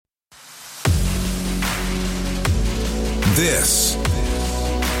This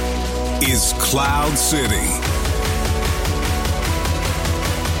is Cloud City.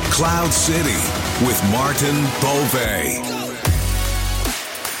 Cloud City with Martin Beauvais.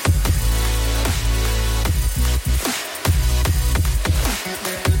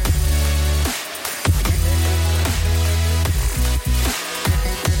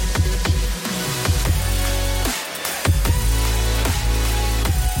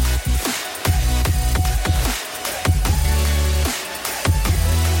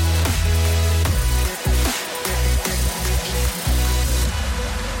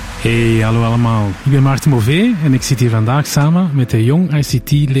 Hey, hallo allemaal. Ik ben Martin Beauvais en ik zit hier vandaag samen met de Young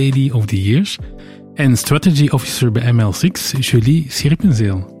ICT Lady of the Year en Strategy Officer bij ML6, Julie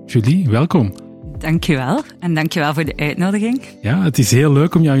Scherpenzeel. Julie, welkom. Dankjewel en dankjewel voor de uitnodiging. Ja, het is heel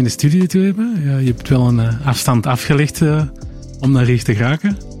leuk om jou in de studio te hebben. Je hebt wel een afstand afgelegd om naar hier te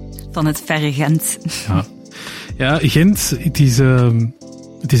geraken. Van het verre Gent. Ja, Gent, het is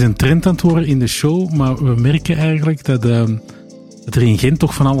een trend aan het worden in de show, maar we merken eigenlijk dat er in Gent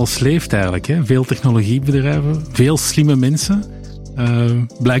toch van alles leeft eigenlijk. Hè? Veel technologiebedrijven, veel slimme mensen.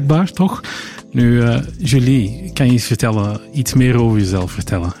 Blijkbaar, toch? Nu, Julie, kan je eens iets meer over jezelf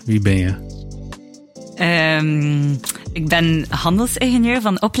vertellen? Wie ben je? Ik ben handelsingenieur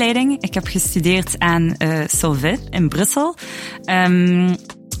van opleiding. Ik heb gestudeerd aan Solvay in Brussel.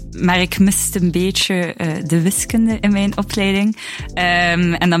 Maar ik miste een beetje de wiskunde in mijn opleiding.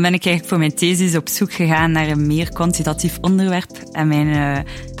 En dan ben ik eigenlijk voor mijn thesis op zoek gegaan naar een meer kwantitatief onderwerp. En mijn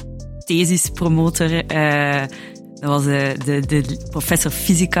thesispromotor, dat was de professor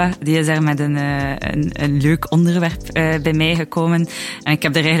fysica, die is daar met een leuk onderwerp bij mij gekomen. En ik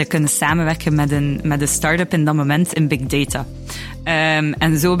heb daar eigenlijk kunnen samenwerken met een start-up in dat moment in Big Data.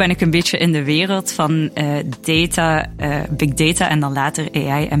 En zo ben ik een beetje in de wereld van Big Data en dan later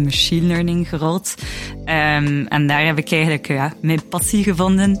AI en Machine Learning gerold. En daar heb ik eigenlijk mijn passie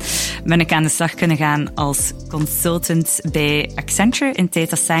gevonden. Ben ik aan de slag kunnen gaan als consultant bij Accenture in het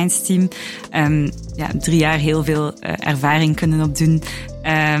Data Science team. 3 jaar heel veel ervaring kunnen opdoen.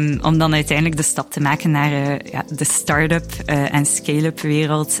 Om dan uiteindelijk de stap te maken naar de start-up en scale-up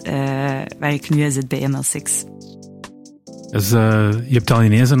wereld waar ik nu zit bij ML6. Dus je hebt al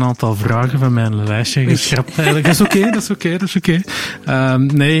ineens een aantal vragen van mijn lijstje geschrapt eigenlijk. Dat is oké.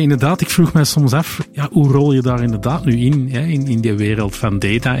 Nee, inderdaad, ik vroeg mij soms af, hoe rol je daar inderdaad nu in die wereld van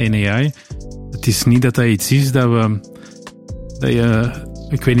data en AI? Het is niet dat iets is dat je,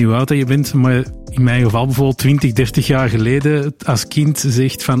 ik weet niet hoe oud je bent, maar in mijn geval bijvoorbeeld 20, 30 jaar geleden als kind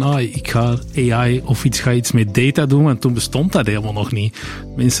zegt van ik ga AI of ik ga iets met data doen, want toen bestond dat helemaal nog niet.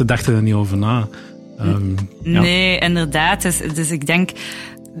 Mensen dachten er niet over na. Nee, inderdaad. Dus ik denk,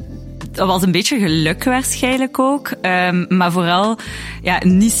 dat was een beetje geluk waarschijnlijk ook. Maar vooral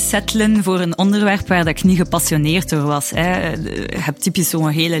niet settelen voor een onderwerp waar dat ik niet gepassioneerd door was. Hè. Je hebt typisch zo'n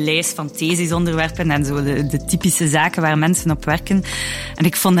hele lijst van thesisonderwerpen en zo de typische zaken waar mensen op werken. En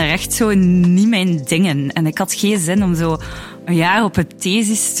ik vond daar echt zo niet mijn dingen. En ik had geen zin om zo een jaar op een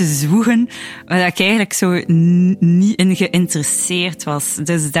thesis te zwoegen, waar ik eigenlijk zo niet in geïnteresseerd was.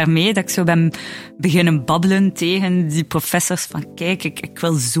 Dus daarmee dat ik zo ben beginnen babbelen tegen die professors van kijk, ik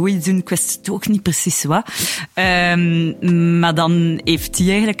wil zoiets doen, ik wist het ook niet precies wat. Maar dan heeft die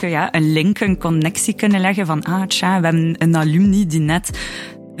eigenlijk een link, een connectie kunnen leggen van we hebben een alumni die net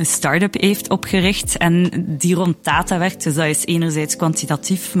een start-up heeft opgericht en die rond data werkt. Dus dat is enerzijds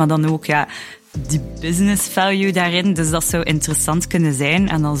kwantitatief, maar dan ook die business value daarin. Dus dat zou interessant kunnen zijn.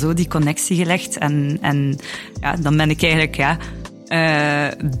 En dan zo die connectie gelegd. En dan ben ik eigenlijk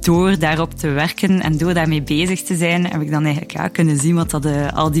door daarop te werken en door daarmee bezig te zijn, heb ik dan eigenlijk kunnen zien wat dat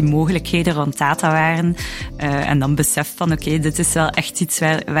al die mogelijkheden rond data waren. En dan besef van oké, dit is wel echt iets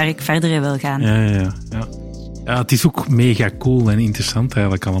waar ik verder in wil gaan. Ja, het is ook mega cool en interessant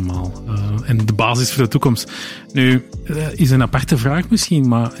eigenlijk allemaal. En de basis voor de toekomst. Nu, is een aparte vraag misschien,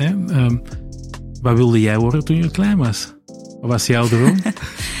 maar wat wilde jij worden toen je klein was? Wat was jouw droom?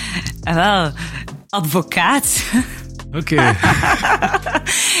 Wel, advocaat. Oké.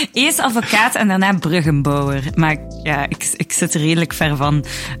 Eerst advocaat en daarna bruggenbouwer. Maar ik zit er redelijk ver van.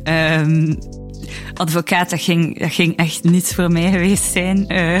 Advocaat, dat ging echt niets voor mij geweest zijn.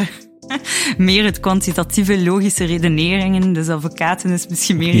 Meer het kwantitatieve, logische redeneringen. Dus advocaten is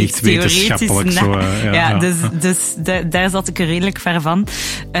misschien meer iets theoretisch. Dus daar zat ik er redelijk ver van.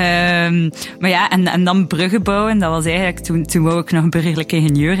 Maar en dan bruggen bouwen, dat was eigenlijk toen wou ik nog burgerlijk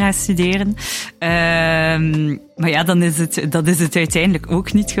ingenieur gaan studeren. Maar dat is het uiteindelijk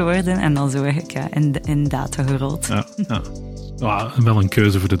ook niet geworden. En dan zo eigenlijk in data gerold. Ja, wel een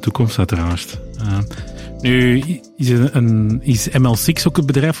keuze voor de toekomst uiteraard. Nu, is ML6 ook het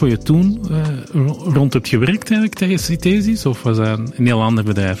bedrijf waar je toen rond hebt gewerkt eigenlijk tijdens die thesis? Of was dat een heel ander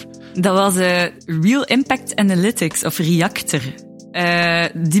bedrijf? Dat was Real Impact Analytics, of Reactor.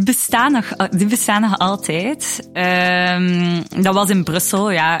 Die bestaan nog altijd. Dat was in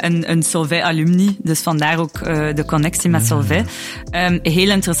Brussel, ja, een Solvay alumni, dus vandaar ook de connectie met Solvay. Heel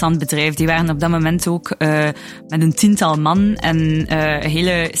interessant bedrijf. Die waren op dat moment ook met een 10-tal man en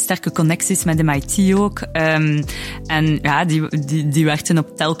hele sterke connecties met MIT ook. En ja, die werkten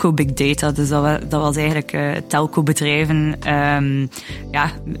op telco big data, dus dat was eigenlijk telco bedrijven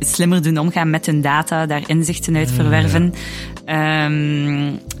slimmer doen omgaan met hun data, daar inzichten uit verwerven.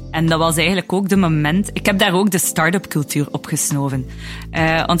 En dat was eigenlijk ook de moment... Ik heb daar ook de start-up cultuur opgesnoven.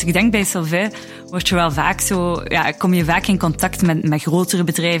 Want ik denk bij Solvay word je wel vaak zo... Ja, kom je vaak in contact met grotere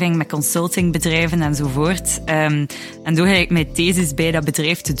bedrijven, met consultingbedrijven enzovoort. En door eigenlijk mijn thesis bij dat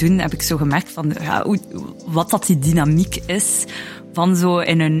bedrijf te doen, heb ik zo gemerkt van wat dat die dynamiek is van zo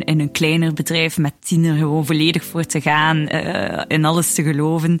in een kleiner bedrijf met 10 er gewoon volledig voor te gaan, in alles te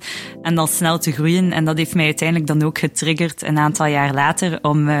geloven en dan snel te groeien. En dat heeft mij uiteindelijk dan ook getriggerd een aantal jaar later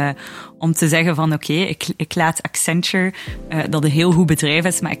om te zeggen van oké, ik laat Accenture, dat een heel goed bedrijf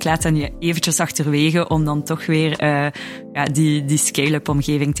is, maar ik laat dat nu eventjes achterwege om dan toch weer die scale-up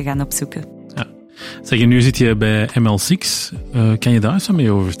omgeving te gaan opzoeken. Ja. Zeg, nu zit je bij ML6. Kan je daar eens wat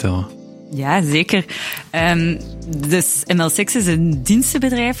mee over vertellen? Ja, zeker. Dus ML6 is een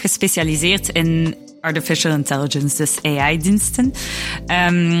dienstenbedrijf gespecialiseerd in artificial intelligence, dus AI-diensten.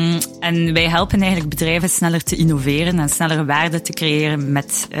 En wij helpen eigenlijk bedrijven sneller te innoveren en sneller waarde te creëren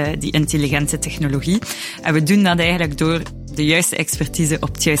met die intelligente technologie. En we doen dat eigenlijk door de juiste expertise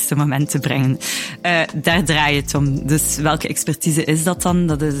op het juiste moment te brengen. Daar draai je het om. Dus welke expertise is dat dan?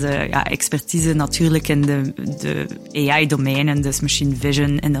 Dat is expertise natuurlijk in de AI-domeinen, dus machine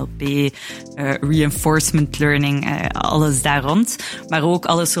vision, NLP, reinforcement learning, alles daar rond. Maar ook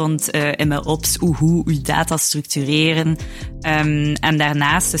alles rond MLOps, hoe je data structureren. En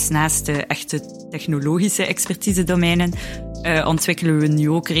daarnaast, dus naast de echte technologische expertise-domeinen, ontwikkelen we nu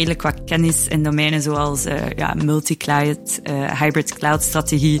ook redelijk wat kennis in domeinen zoals multi-cloud, hybrid cloud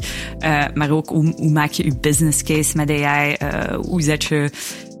strategie, maar ook hoe maak je je business case met AI, hoe zet je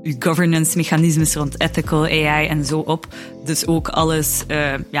governance mechanismes rond ethical AI en zo op. Dus ook alles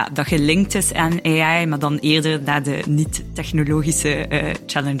dat gelinkt is aan AI, maar dan eerder naar de niet-technologische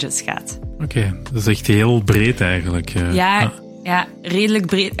challenges gaat. Oké, dat is echt heel breed eigenlijk. Ja, redelijk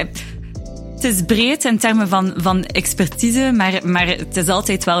breed. Het is breed in termen van expertise, maar het is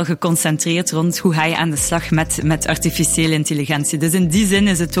altijd wel geconcentreerd rond hoe ga je aan de slag met artificiële intelligentie. Dus in die zin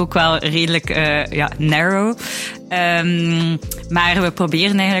is het ook wel redelijk narrow. Maar we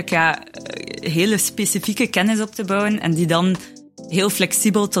proberen eigenlijk hele specifieke kennis op te bouwen en die dan heel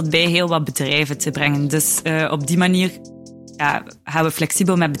flexibel tot bij heel wat bedrijven te brengen. Dus op die manier gaan we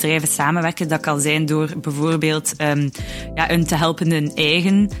flexibel met bedrijven samenwerken. Dat kan zijn door bijvoorbeeld hun te helpen hun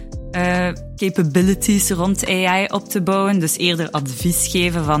eigen capabilities rond AI op te bouwen. Dus eerder advies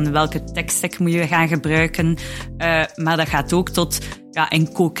geven van welke tech-stack moet je gaan gebruiken. Maar dat gaat ook tot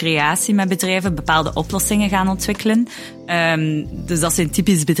in co-creatie met bedrijven bepaalde oplossingen gaan ontwikkelen. Dus dat zijn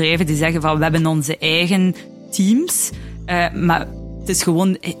typisch bedrijven die zeggen van we hebben onze eigen teams, maar het is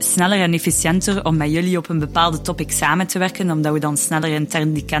gewoon sneller en efficiënter om met jullie op een bepaalde topic samen te werken, omdat we dan sneller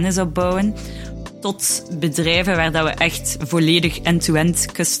intern die kennis opbouwen. Tot bedrijven waar dat we echt volledig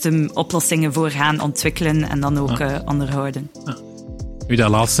end-to-end custom oplossingen voor gaan ontwikkelen en dan ook onderhouden. Ja. Nu, dat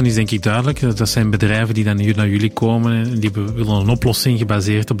laatste is denk ik duidelijk. Dat zijn bedrijven die dan naar jullie komen en die willen een oplossing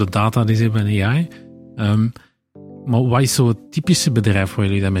gebaseerd op de data die ze hebben in AI. Maar wat is zo het typische bedrijf waar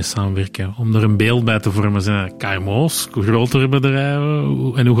jullie daarmee samenwerken? Om er een beeld bij te vormen, zijn dat KMO's, grotere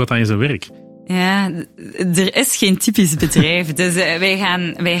bedrijven? En hoe gaat dat in zijn werk? Ja, er is geen typisch bedrijf. Dus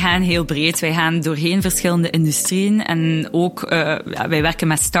wij gaan heel breed. Wij gaan doorheen verschillende industrieën. En ook, wij werken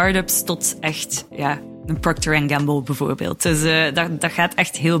met start-ups tot echt, een Procter & Gamble bijvoorbeeld. Dus dat gaat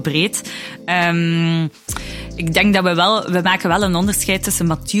echt heel breed. Ik denk dat we maken wel een onderscheid tussen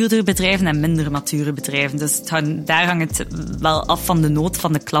matuurder bedrijven en minder mature bedrijven. Dus daar hangt het wel af van de nood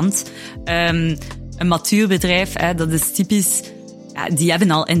van de klant. Een matuur bedrijf, dat is typisch. Ja, die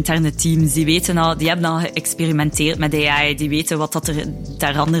hebben al interne teams, die hebben al geëxperimenteerd met AI, die weten wat dat er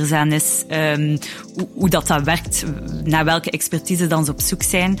daar anders aan is, hoe dat werkt, naar welke expertise dan ze op zoek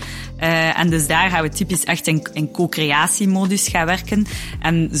zijn. En dus daar gaan we typisch echt in co-creatiemodus gaan werken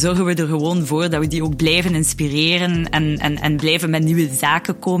en zorgen we er gewoon voor dat we die ook blijven inspireren en blijven met nieuwe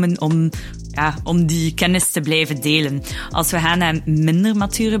zaken komen om om die kennis te blijven delen. Als we gaan naar minder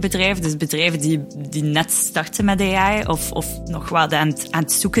mature bedrijven, dus bedrijven die net starten met AI of nog wat aan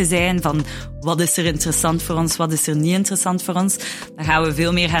het zoeken zijn van wat is er interessant voor ons, wat is er niet interessant voor ons, dan gaan we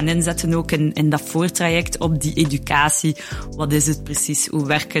veel meer gaan inzetten ook in dat voortraject op die educatie. Wat is het precies? Hoe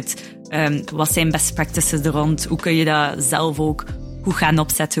werkt het? Wat zijn best practices er rond? Hoe kun je dat zelf ook goed gaan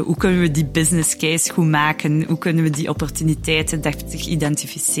opzetten? Hoe kunnen we die business case goed maken? Hoe kunnen we die opportuniteiten deftig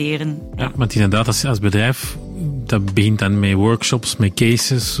identificeren? Ja, want inderdaad, als bedrijf, dat begint dan met workshops, met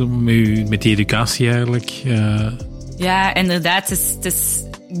cases, met die educatie eigenlijk. Ja, inderdaad.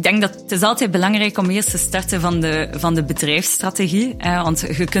 Ik denk dat het is altijd belangrijk om eerst te starten van de bedrijfsstrategie. Want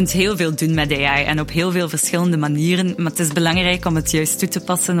je kunt heel veel doen met AI en op heel veel verschillende manieren. Maar het is belangrijk om het juist toe te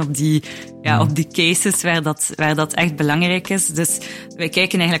passen op die cases waar dat echt belangrijk is. Dus wij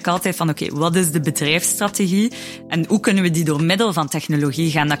kijken eigenlijk altijd van oké, wat is de bedrijfsstrategie? En hoe kunnen we die door middel van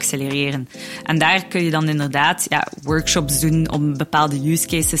technologie gaan accelereren? En daar kun je dan inderdaad workshops doen om bepaalde use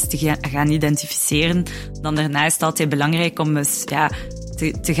cases te gaan identificeren. Dan daarna is het altijd belangrijk om eens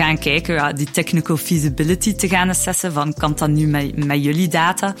te gaan kijken, die technical feasibility te gaan assessen van kan dat nu met jullie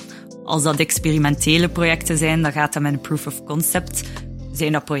data? Als dat experimentele projecten zijn, dan gaat dat met een proof of concept.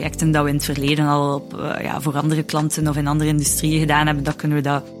 Zijn dat projecten dat we in het verleden al voor andere klanten of in andere industrieën gedaan hebben, dan kunnen we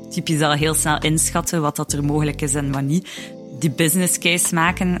dat typisch al heel snel inschatten, wat dat er mogelijk is en wat niet. Die business case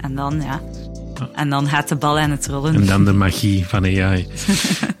maken en dan gaat de bal aan het rollen. En dan de magie van AI.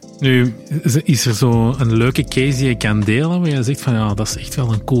 Nu, is er zo een leuke case die je kan delen, waar je zegt van dat is echt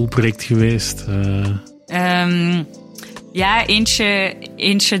wel een cool project geweest?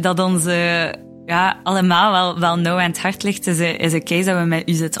 Eentje dat onze allemaal wel nauw aan het hart ligt, is een case dat we met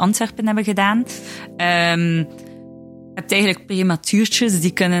UZ Antwerpen hebben gedaan. Je hebt eigenlijk prematuurtjes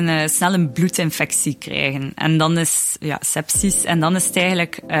die kunnen snel een bloedinfectie krijgen. En dan is sepsis. En dan is het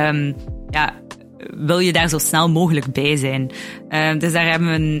eigenlijk wil je daar zo snel mogelijk bij zijn. Dus daar hebben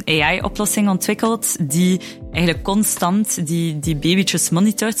we een AI-oplossing ontwikkeld die eigenlijk constant die babytjes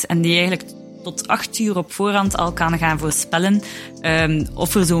monitort en die eigenlijk tot 8 uur op voorhand al kan gaan voorspellen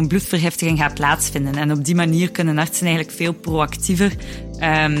of er zo'n bloedvergiftiging gaat plaatsvinden. En op die manier kunnen artsen eigenlijk veel proactiever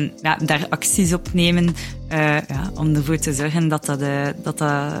daar acties op nemen om ervoor te zorgen dat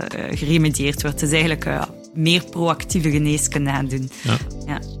geremedieerd wordt. Dus eigenlijk meer proactieve geneeskunde gaan doen.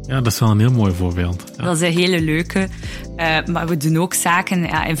 Ja, dat is wel een heel mooi voorbeeld. Ja. Dat is een hele leuke. Maar we doen ook zaken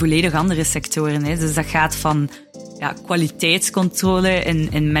in volledig andere sectoren. Hè. Dus dat gaat van kwaliteitscontrole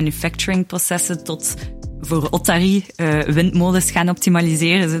in manufacturingprocessen tot voor Ottari windmolens gaan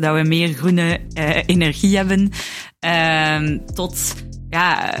optimaliseren, zodat we meer groene energie hebben. Tot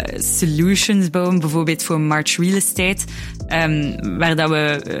solutions bouwen, bijvoorbeeld voor March Real Estate, waar dat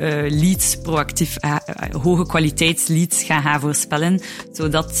we leads proactief, hoge kwaliteitsleads gaan voorspellen,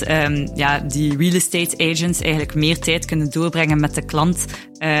 zodat die real estate agents eigenlijk meer tijd kunnen doorbrengen met de klant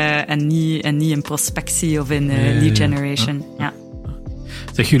en niet in prospectie of in lead generation. Ja.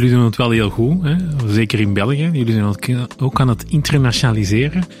 Zeg, jullie doen het wel heel goed, hè? Zeker in België. Jullie zijn ook aan het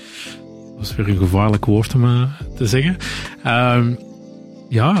internationaliseren. Dat is weer een gevaarlijk woord om te zeggen.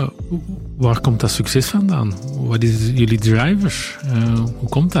 Waar komt dat succes vandaan? Wat is jullie driver? Hoe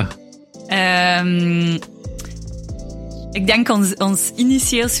komt dat? Ik denk ons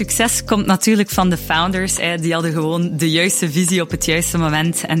initieel succes komt natuurlijk van de founders. Die hadden gewoon de juiste visie op het juiste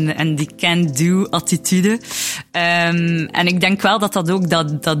moment en die can-do-attitude. En ik denk wel dat ook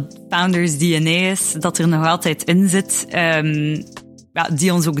dat founders DNA is, dat er nog altijd in zit.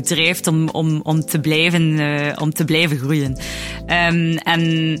 Die ons ook drijft om te blijven groeien.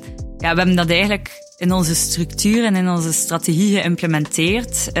 We hebben dat eigenlijk in onze structuur en in onze strategie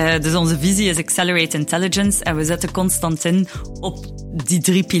geïmplementeerd. Dus onze visie is Accelerate Intelligence en we zetten constant in op die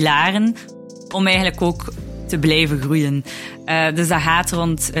 3 pilaren om eigenlijk ook te blijven groeien. Dus dat gaat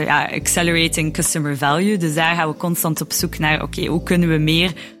rond accelerating customer value. Dus daar gaan we constant op zoek naar, hoe kunnen we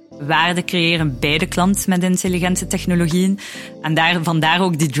meer waarde creëren bij de klant met intelligente technologieën. En vandaar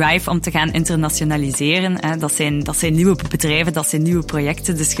ook die drive om te gaan internationaliseren. Dat zijn nieuwe bedrijven, dat zijn nieuwe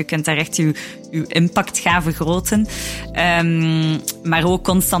projecten, dus je kunt daar echt je impact gaan vergroten. Maar ook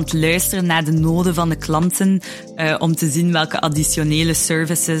constant luisteren naar de noden van de klanten om te zien welke additionele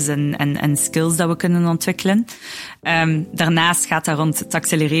services en skills dat we kunnen ontwikkelen. Daarnaast gaat dat rond het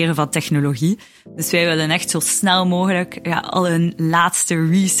accelereren van technologie. Dus wij willen echt zo snel mogelijk al hun laatste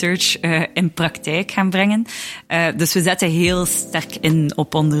research in praktijk gaan brengen. Dus we zetten heel sterk in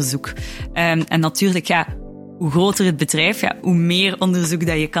op onderzoek. En natuurlijk, hoe groter het bedrijf, hoe meer onderzoek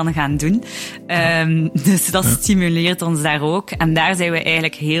dat je kan gaan doen. Dus dat stimuleert ons daar ook. En daar zijn we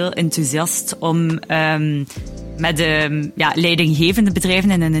eigenlijk heel enthousiast om met leidinggevende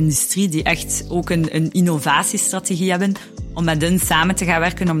bedrijven in een industrie die echt ook een innovatiestrategie hebben, om met hen samen te gaan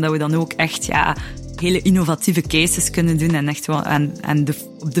werken, omdat we dan ook echt hele innovatieve cases kunnen doen en echt wel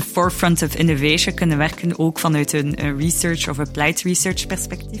op de forefront of innovation kunnen werken, ook vanuit een research of applied research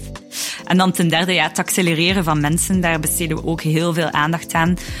perspectief. En dan ten derde, het accelereren van mensen, daar besteden we ook heel veel aandacht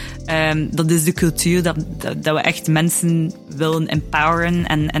aan. Dat is de cultuur, dat we echt mensen willen empoweren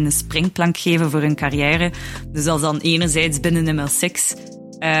en een springplank geven voor hun carrière. Dus als dan enerzijds binnen ML6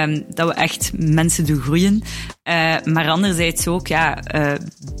 dat we echt mensen doen groeien. Maar anderzijds ook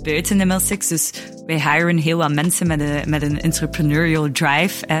buiten ML6. Dus wij hiren heel wat mensen met een entrepreneurial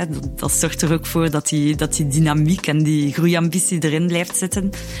drive. Dat zorgt er ook voor dat die dynamiek en die groeiambitie erin blijft zitten.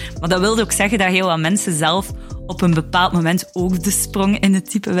 Maar dat wil ook zeggen dat heel wat mensen zelf op een bepaald moment ook de sprong in het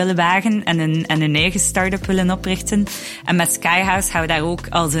type willen wagen en een eigen start-up willen oprichten. En met Skyhouse gaan we daar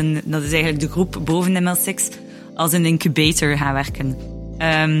ook dat is eigenlijk de groep boven ML6, als een incubator gaan werken.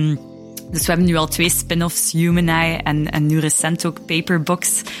 Dus we hebben nu al 2 spin-offs, Humaneye en nu recent ook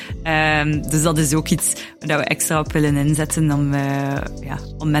Paperbox. Dus dat is ook iets waar we extra op willen inzetten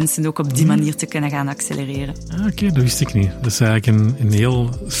om mensen ook op die manier te kunnen gaan accelereren. Oké, dat wist ik niet. Dat is eigenlijk een heel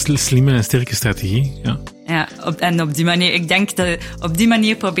slimme en sterke strategie. Ja, op die manier, ik denk dat op die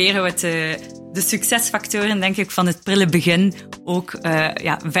manier proberen we de succesfactoren, denk ik, van het prille begin ook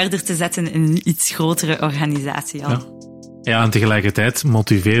verder te zetten in een iets grotere organisatie al. Ja, en tegelijkertijd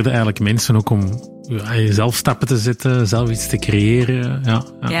motiveerde eigenlijk mensen ook om zelf stappen te zetten, zelf iets te creëren.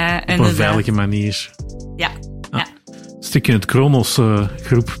 Op een veilige manier. Ja. Een stukje het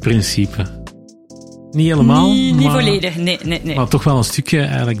Kronos-groepprincipe. Niet helemaal. Niet volledig, nee. Maar toch wel een stukje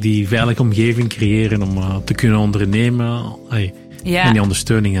eigenlijk die veilige omgeving creëren om te kunnen ondernemen en die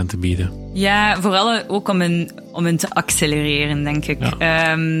ondersteuning aan te bieden. Ja, vooral ook om hen te accelereren, denk ik.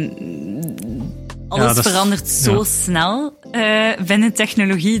 Ja. Alles verandert zo snel binnen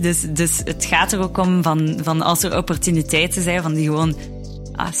technologie. Dus het gaat er ook om van als er opportuniteiten zijn, van die gewoon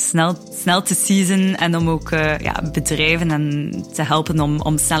snel te seizen en om ook bedrijven en te helpen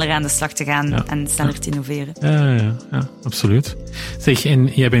om sneller aan de slag te gaan en sneller te innoveren. Ja, absoluut. Zeg,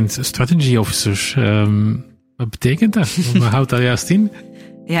 en jij bent strategy officer. Wat betekent dat? Wat houdt dat juist in?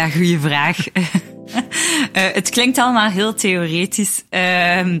 Ja, goeie vraag. Het klinkt allemaal heel theoretisch,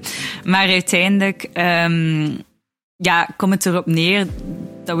 maar uiteindelijk komt het erop neer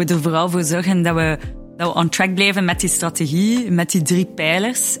dat we er vooral voor zorgen dat we on track blijven met die strategie, met die 3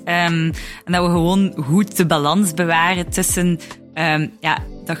 pijlers. En dat we gewoon goed de balans bewaren tussen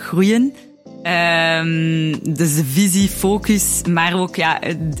dat groeien. Dus de visie, focus, maar ook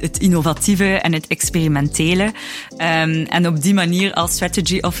het innovatieve en het experimentele. En op die manier als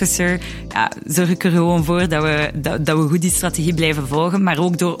strategy officer zorg ik er gewoon voor dat we goed die strategie blijven volgen, maar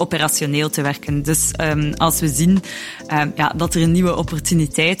ook door operationeel te werken. Dus als we zien dat er een nieuwe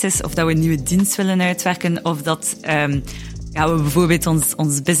opportuniteit is, of dat we een nieuwe dienst willen uitwerken, of dat we bijvoorbeeld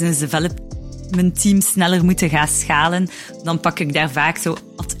ons business development team sneller moeten gaan schalen, dan pak ik daar vaak zo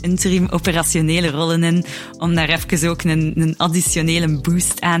ad interim operationele rollen in, om daar even ook een additionele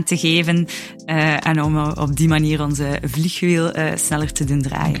boost aan te geven en om op die manier onze vliegwiel sneller te doen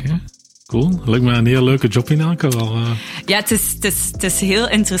draaien. Okay. Cool. Lijkt me een heel leuke job in elk geval. Ja, het is heel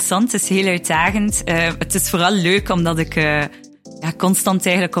interessant, het is heel uitdagend. Het is vooral leuk omdat ik constant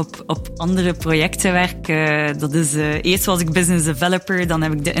eigenlijk op andere projecten werk. Dat is, eerst was ik business developer, dan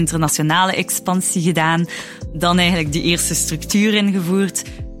heb ik de internationale expansie gedaan, dan eigenlijk die eerste structuur ingevoerd.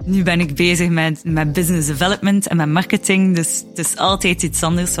 Nu ben ik bezig met business development en met marketing, dus het is altijd iets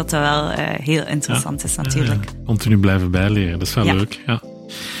anders, wat wel heel interessant is natuurlijk. Ja. Continu blijven bijleren, dat is wel leuk. Ja.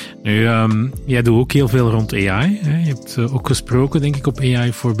 Nu, jij doet ook heel veel rond AI. Hè? Je hebt ook gesproken, denk ik, op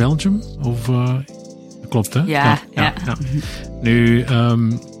AI for Belgium. Of, klopt, hè? Ja. Nu,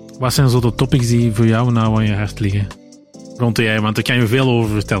 wat zijn zo de topics die voor jou nou aan je hart liggen? Rond AI, want daar kan je veel over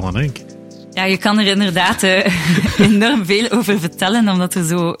vertellen, denk ik. Ja, je kan er inderdaad enorm veel over vertellen, omdat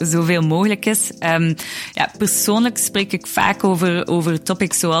er zoveel mogelijk is. Persoonlijk spreek ik vaak over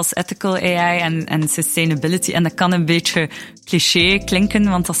topics zoals ethical AI en sustainability. En dat kan een beetje cliché klinken,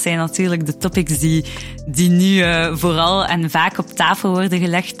 want dat zijn natuurlijk de topics die nu vooral en vaak op tafel worden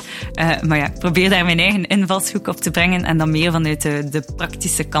gelegd. Maar ik probeer daar mijn eigen invalshoek op te brengen en dan meer vanuit de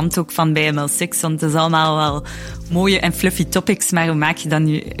praktische kant ook van bij ML6, want het is allemaal wel mooie en fluffy topics, maar hoe maak je dat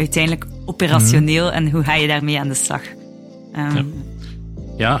nu uiteindelijk operationeel en hoe ga je daarmee aan de slag?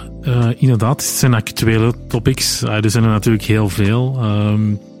 Inderdaad, het zijn actuele topics. Er zijn er natuurlijk heel veel.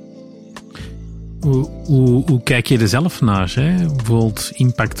 Hoe kijk je er zelf naar? Hè? Bijvoorbeeld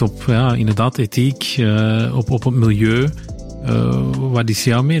impact op inderdaad ethiek, op het milieu. Wat is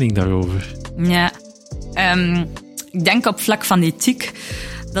jouw mening daarover? Ja, Ik denk op vlak van ethiek,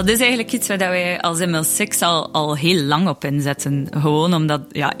 dat is eigenlijk iets waar wij als ML6 al heel lang op inzetten. Gewoon omdat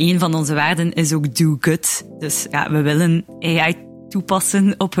een van onze waarden is ook do good. Dus we willen AI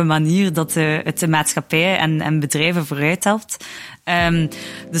toepassen op een manier dat het de maatschappij en bedrijven vooruit helpt.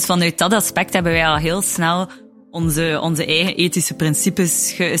 Dus vanuit dat aspect hebben wij al heel snel onze eigen ethische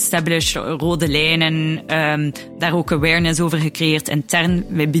principes geestablished, rode lijnen, daar ook awareness over gecreëerd intern.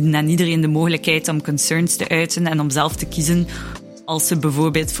 Wij bieden aan iedereen de mogelijkheid om concerns te uiten en om zelf te kiezen als ze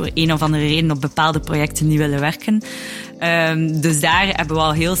bijvoorbeeld voor een of andere reden op bepaalde projecten niet willen werken. Dus daar hebben we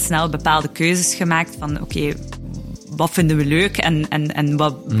al heel snel bepaalde keuzes gemaakt van oké, wat vinden we leuk en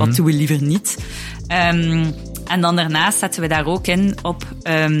wat doen we liever niet. En dan daarnaast zetten we daar ook in op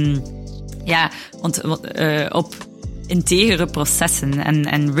op integere processen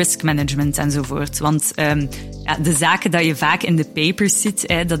en risk management enzovoort. Want de zaken dat je vaak in de papers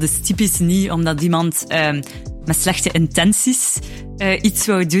ziet, dat is typisch niet omdat iemand met slechte intenties iets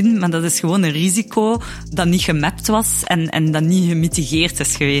wou doen, maar dat is gewoon een risico dat niet gemapt was en dat niet gemitigeerd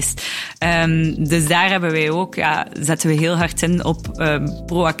is geweest. Dus daar hebben wij ook, zetten we heel hard in op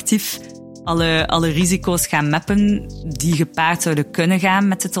proactief alle risico's gaan mappen die gepaard zouden kunnen gaan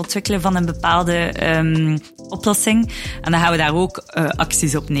met het ontwikkelen van een bepaalde oplossing. En dan gaan we daar ook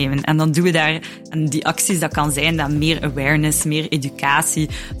acties op nemen. En dan doen we daar, en die acties, dat kan zijn dan meer awareness, meer educatie,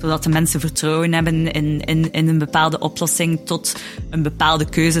 zodat de mensen vertrouwen hebben in een bepaalde oplossing, tot een bepaalde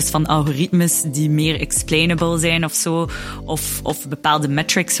keuzes van algoritmes die meer explainable zijn of zo, of bepaalde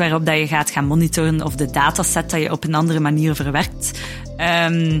metrics waarop dat je gaat gaan monitoren, of de dataset dat je op een andere manier verwerkt.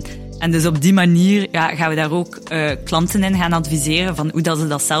 En dus op die manier gaan we daar ook klanten in gaan adviseren van hoe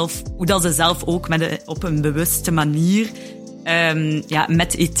dat ze zelf ook op een bewuste manier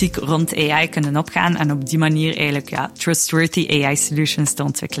met ethiek rond AI kunnen opgaan en op die manier eigenlijk trustworthy AI solutions te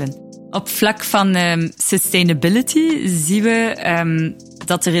ontwikkelen. Op vlak van sustainability zien we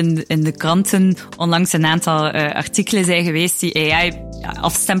dat er in de kranten onlangs een aantal artikelen zijn geweest die AI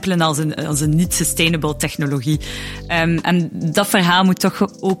afstempelen als een niet-sustainable technologie. En dat verhaal moet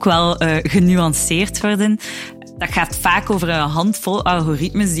toch ook wel genuanceerd worden. Dat gaat vaak over een handvol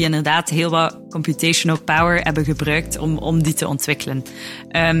algoritmes die inderdaad heel wat computational power hebben gebruikt om die te ontwikkelen.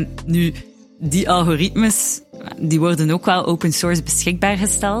 Nu, die algoritmes die worden ook wel open source beschikbaar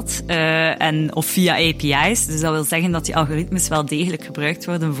gesteld of via API's. Dus dat wil zeggen dat die algoritmes wel degelijk gebruikt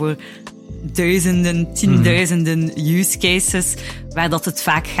worden voor duizenden, tienduizenden use cases, waar dat het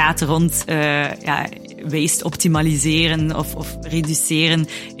vaak gaat rond waste optimaliseren of reduceren,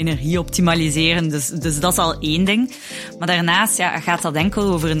 energie optimaliseren. Dus dat is al één ding. Maar daarnaast gaat dat enkel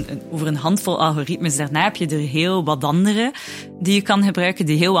over een handvol algoritmes. Daarna heb je er heel wat andere die je kan gebruiken,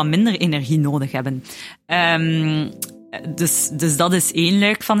 die heel wat minder energie nodig hebben. Dus dat is één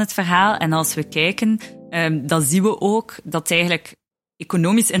luik van het verhaal. En als we kijken, dan zien we ook dat het eigenlijk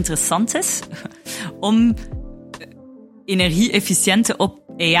economisch interessant is om energie-efficiënte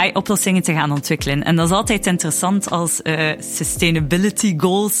AI-oplossingen te gaan ontwikkelen. En dat is altijd interessant als sustainability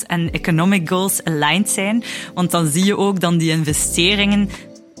goals en economic goals aligned zijn, want dan zie je ook dan die investeringen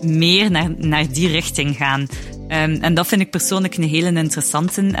meer naar die richting gaan. En dat vind ik persoonlijk een hele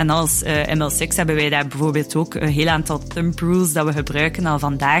interessante. En als ML6 hebben wij daar bijvoorbeeld ook een heel aantal thumb rules dat we gebruiken al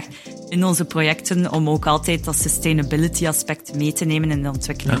vandaag in onze projecten om ook altijd dat sustainability aspect mee te nemen in de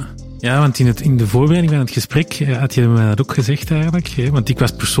ontwikkeling. Ja, want in de voorbereiding van het gesprek had je me dat ook gezegd eigenlijk. Hè? Want ik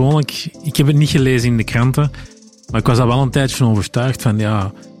was persoonlijk, ik heb het niet gelezen in de kranten, maar ik was al wel een tijdje van overtuigd van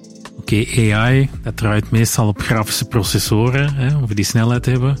AI, dat draait meestal op grafische processoren, of we die snelheid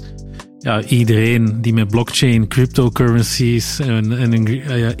hebben. Ja, iedereen die met blockchain, cryptocurrencies en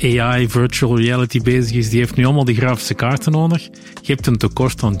AI, virtual reality bezig is, die heeft nu allemaal die grafische kaarten nodig. Je hebt een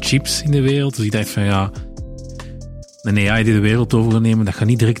tekort aan chips in de wereld, dus ik dacht van een AI die de wereld over wil nemen, dat gaat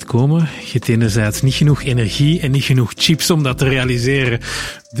niet direct komen. Je hebt enerzijds niet genoeg energie en niet genoeg chips om dat te realiseren.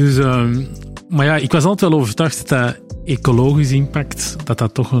 Dus, maar ik was altijd wel overtuigd dat ecologisch impact,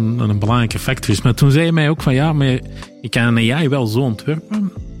 dat toch een belangrijke factor is. Maar toen zei je mij ook van maar je kan een AI wel zo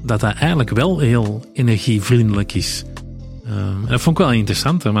ontwerpen dat eigenlijk wel heel energievriendelijk is. Dat vond ik wel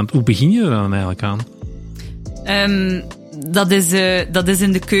interessant, want hoe begin je er dan eigenlijk aan? Dat is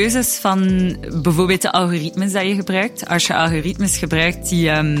in de keuzes van bijvoorbeeld de algoritmes dat je gebruikt. Als je algoritmes gebruikt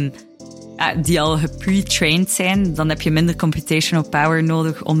die al gepre-trained zijn, dan heb je minder computational power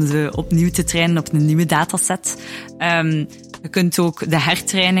nodig om ze opnieuw te trainen op een nieuwe dataset. Je kunt ook de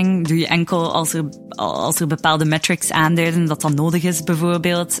hertraining doe je enkel als er bepaalde metrics aanduiden dat dat nodig is,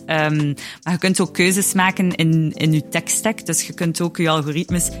 bijvoorbeeld. Maar je kunt ook keuzes maken in je tech stack. Dus je kunt ook je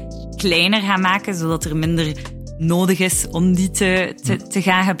algoritmes kleiner gaan maken, zodat er minder nodig is om die te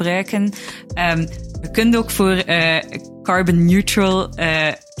gaan gebruiken. Je kunt ook voor carbon neutral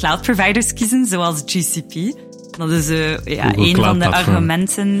cloud providers kiezen, zoals GCP. Dat is een van de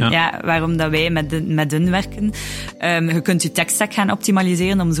argumenten waarom dat wij met hun werken. Je kunt je tech-stack gaan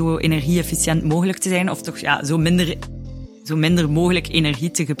optimaliseren om zo energie-efficiënt mogelijk te zijn, of toch zo minder mogelijk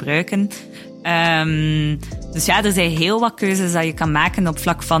energie te gebruiken. Dus er zijn heel wat keuzes dat je kan maken op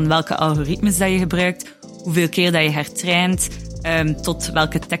vlak van welke algoritmes dat je gebruikt, hoeveel keer dat je hertraint, tot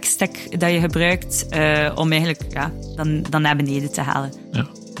welke tech-stack dat je gebruikt, om eigenlijk dan naar beneden te halen. Ja.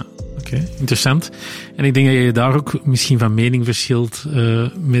 Oké, interessant. En ik denk dat je daar ook misschien van mening verschilt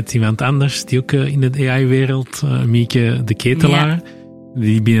met iemand anders, die ook in de AI-wereld, Mieke de Ketelaar,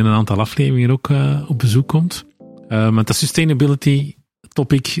 die binnen een aantal afleveringen ook op bezoek komt. Maar dat sustainability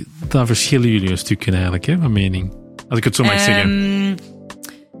topic, daar verschillen jullie een stukje eigenlijk, hè, van mening. Als ik het zo mag zeggen.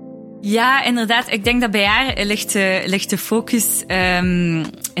 Ja, inderdaad. Ik denk dat bij haar ligt de focus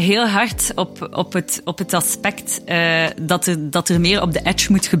heel hard op het aspect dat er meer op de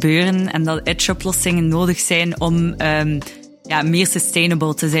edge moet gebeuren en dat edge-oplossingen nodig zijn om meer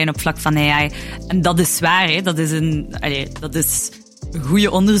sustainable te zijn op vlak van AI. En dat is waar, hè. Dat is een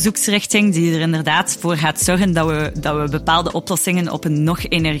goede onderzoeksrichting die er inderdaad voor gaat zorgen dat we bepaalde oplossingen op een nog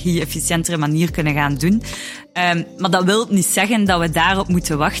energie-efficiëntere manier kunnen gaan doen. Maar dat wil niet zeggen dat we daarop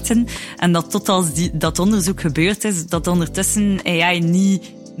moeten wachten en dat tot als dat onderzoek gebeurd is, dat ondertussen AI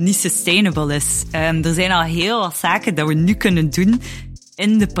niet sustainable is. Er zijn al heel wat zaken dat we nu kunnen doen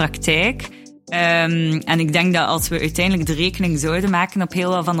in de praktijk. En ik denk dat als we uiteindelijk de rekening zouden maken op heel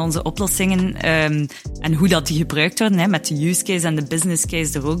wat van onze oplossingen en hoe dat die gebruikt worden, met de use case en de business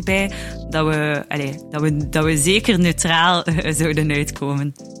case er ook bij, dat we zeker neutraal zouden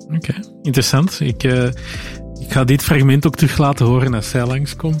uitkomen. Oké, interessant. Ik ga dit fragment ook terug laten horen als zij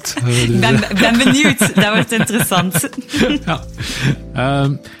langskomt. Ik ben benieuwd. Dat wordt interessant.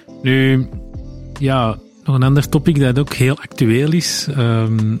 Nog een ander topic dat ook heel actueel is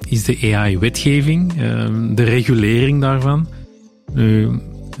de AI-wetgeving, de regulering daarvan.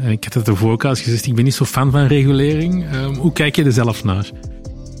 Ik had het ervoor ook al gezegd, ik ben niet zo fan van regulering. Hoe kijk je er zelf naar?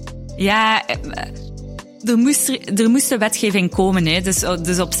 Ja, er moest een wetgeving komen, hè.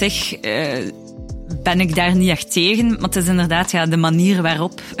 Dus op zich ben ik daar niet echt tegen. Maar het is inderdaad de manier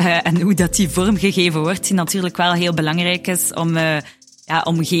waarop en hoe dat die vormgegeven wordt, die natuurlijk wel heel belangrijk is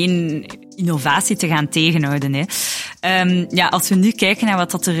om geen innovatie te gaan tegenhouden. Hè. Als we nu kijken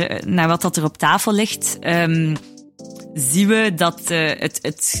naar wat dat er op tafel ligt, zien we dat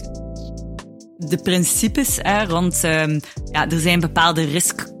de principes rond... er zijn bepaalde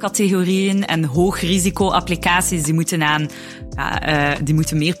riskcategorieën en hoogrisico-applicaties die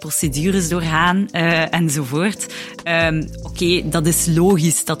moeten meer procedures doorgaan enzovoort. Oké, dat is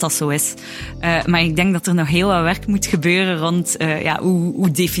logisch dat dat zo is. Maar ik denk dat er nog heel wat werk moet gebeuren rond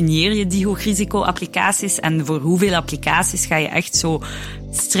hoe definieer je die hoogrisico-applicaties en voor hoeveel applicaties ga je echt zo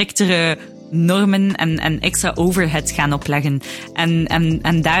striktere normen en extra overhead gaan opleggen.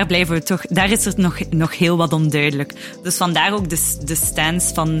 En daar blijven we toch, daar is het nog heel wat onduidelijk. Dus vandaar ook de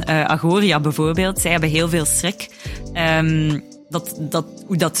stance van Agoria bijvoorbeeld. Zij hebben heel veel schrik.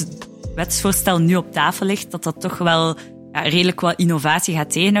 Hoe dat wetsvoorstel nu op tafel ligt, dat toch wel redelijk wat innovatie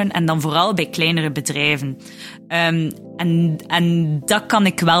gaat tegenhouden. En dan vooral bij kleinere bedrijven. En dat kan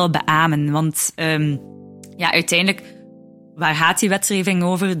ik wel beamen. Want uiteindelijk, waar gaat die wetgeving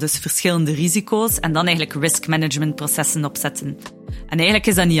over? Dus verschillende risico's en dan eigenlijk risk management processen opzetten. En eigenlijk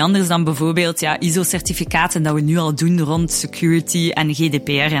is dat niet anders dan bijvoorbeeld ISO-certificaten dat we nu al doen rond security en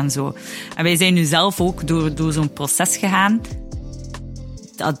GDPR en zo. En wij zijn nu zelf ook door zo'n proces gegaan.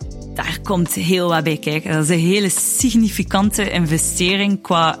 Daar komt heel wat bij kijken. Dat is een hele significante investering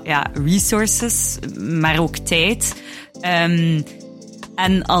qua resources, maar ook tijd.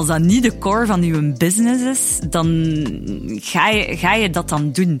 En als dat niet de core van je business is, dan ga je dat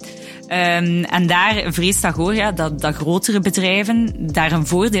dan doen. En daar vreest Agoria dat grotere bedrijven daar een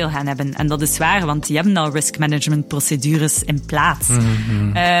voordeel gaan hebben. En dat is waar, want die hebben al risk management procedures in plaats.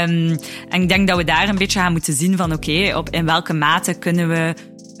 Mm-hmm. En ik denk dat we daar een beetje gaan moeten zien van in welke mate kunnen we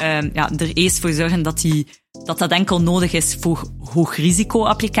er eerst voor zorgen dat enkel nodig is voor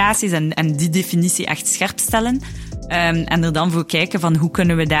hoogrisico-applicaties en die definitie echt scherp stellen. En er dan voor kijken van hoe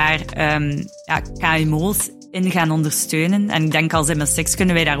kunnen we daar KMO's in gaan ondersteunen. En ik denk als MS6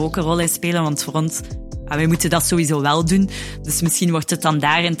 kunnen wij daar ook een rol in spelen, want voor ons, wij moeten dat sowieso wel doen. Dus misschien wordt het dan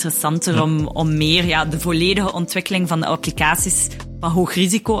daar interessanter om meer de volledige ontwikkeling van de applicaties, van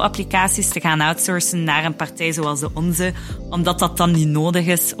hoogrisico-applicaties, te gaan outsourcen naar een partij zoals de onze, omdat dat dan niet nodig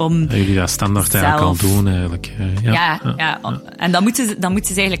is om... jullie dat standaard eigenlijk al doen, eigenlijk. En dan moeten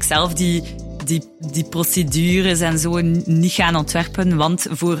ze eigenlijk zelf die procedures en zo niet gaan ontwerpen. Want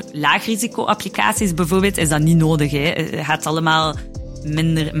voor laagrisico-applicaties bijvoorbeeld is dat niet nodig. Hè. Het gaat allemaal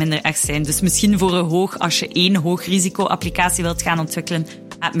minder erg zijn. Dus misschien als je 1 hoogrisico-applicatie wilt gaan ontwikkelen,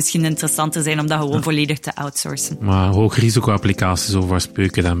 gaat het misschien interessanter zijn om dat gewoon volledig te outsourcen. Maar hoogrisico-applicaties, over waar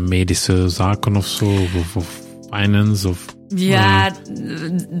spreken dan? Medische zaken of zo? Of finance? Ja,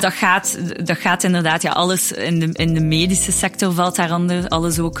 dat gaat inderdaad. Ja, alles in de medische sector valt daaronder.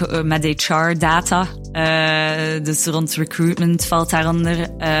 Alles ook met HR-data. Dus rond recruitment valt daaronder.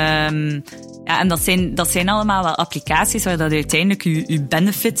 Ja, en dat zijn allemaal wel applicaties waar dat uiteindelijk je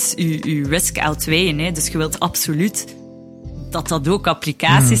benefits, je risk outweien. Hè. Dus je wilt absoluut dat ook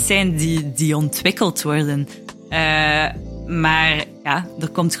applicaties zijn die ontwikkeld worden. Maar ja, er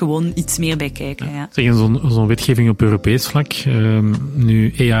komt gewoon iets meer bij kijken. Ja. Zeg, zo'n wetgeving op Europees vlak.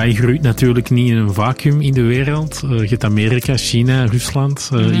 Nu, AI groeit natuurlijk niet in een vacuüm in de wereld. Je hebt Amerika, China, Rusland.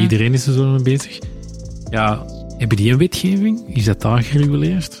 Iedereen is er zo mee bezig. Ja, hebben die een wetgeving? Is dat daar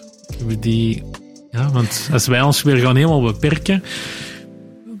gereguleerd? Hebben die... Ja, want als wij ons weer gaan helemaal beperken...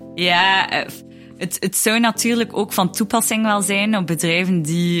 Ja... Het zou natuurlijk ook van toepassing wel zijn op bedrijven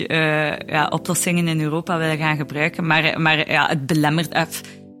die oplossingen in Europa willen gaan gebruiken. Maar ja, het belemmert...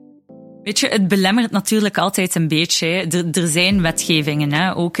 Weet je, het belemmert natuurlijk altijd een beetje. Er zijn wetgevingen,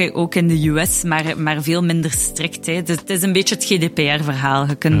 hè, ook in de US, maar veel minder strikt. Hè. Dus het is een beetje het GDPR-verhaal.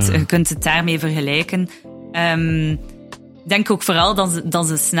 Je kunt het daarmee vergelijken. Ik denk ook vooral dat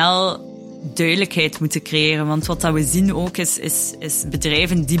ze snel duidelijkheid moeten creëren. Want wat dat we zien ook is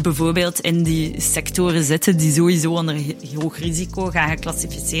bedrijven die bijvoorbeeld in die sectoren zitten die sowieso onder hoog risico gaan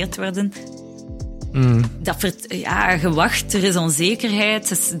geclassificeerd worden. Je wacht, er is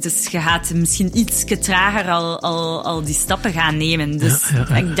onzekerheid, dus je gaat misschien iets trager al die stappen gaan nemen. Dus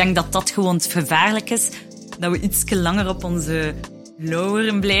ik denk dat gewoon gevaarlijk is, dat we iets langer op onze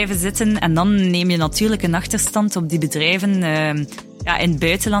lauweren blijven zitten en dan neem je natuurlijk een achterstand op die bedrijven in het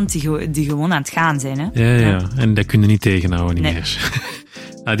buitenland die gewoon aan het gaan zijn. Hè? Ja, en dat kun je niet tegenhouden niet meer.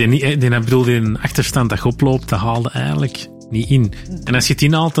 Die een achterstand dat je oploopt, dat haalde eigenlijk niet in. En als je het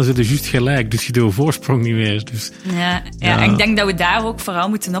inhaalt, dan zit je juist gelijk. Dus je doet een voorsprong niet meer. Dus, en ik denk dat we daar ook vooral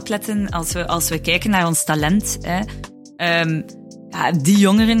moeten opletten als we kijken naar ons talent. Hè. Die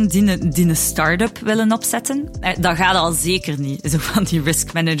jongeren die een start-up willen opzetten, dat gaat al zeker niet. Zo van die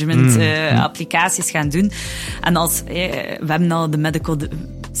risk management applicaties gaan doen. En we hebben al de medical...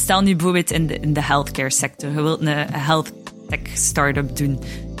 Stel nu bijvoorbeeld in de healthcare sector. Je wilt een health tech start-up doen.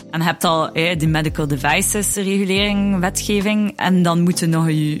 En je hebt al die medical devices regulering, wetgeving. En dan moet je nog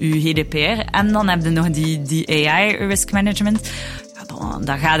je GDPR. En dan heb je nog die AI risk management.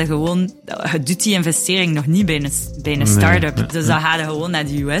 Dan ga je gewoon... Je doet die investering nog niet bij een start-up. Dus dan ga je gewoon naar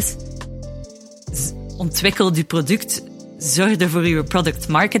de US. Ontwikkel je product. Zorg er voor je product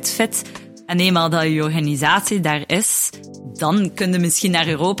market fit. En eenmaal dat je organisatie daar is, dan kun je misschien naar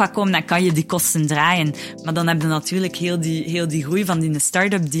Europa komen en kan je die kosten draaien. Maar dan heb je natuurlijk heel die groei van die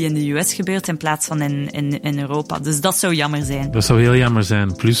start-up die in de US gebeurt in plaats van in Europa. Dus dat zou jammer zijn. Dat zou heel jammer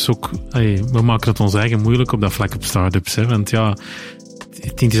zijn. Plus ook, we maken het ons eigen moeilijk op dat vlak op start-ups. Hè? Want ja,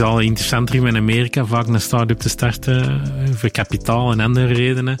 het is al interessanter om in Amerika vaak een start-up te starten, voor kapitaal en andere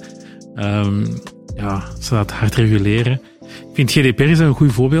redenen. Ze dat hard reguleren. Ik vind GDPR is er een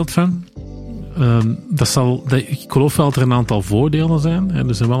goed voorbeeld van. Ik geloof wel dat er een aantal voordelen zijn.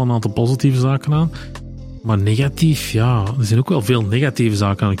 Er zijn wel een aantal positieve zaken aan. Maar negatief, er zijn ook wel veel negatieve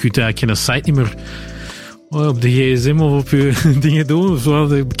zaken aan. Je kunt eigenlijk geen site niet meer op de gsm of op je dingen doen.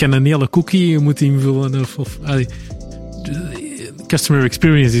 Je kan een hele cookie moet invullen. Customer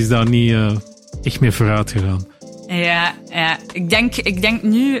experience is daar niet echt mee vooruit gegaan. Ja. Ik denk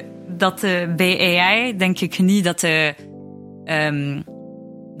nu dat bij AI denk ik niet dat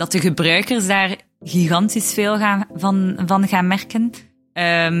de gebruikers daar gigantisch veel van gaan merken.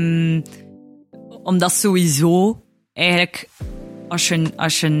 Omdat sowieso eigenlijk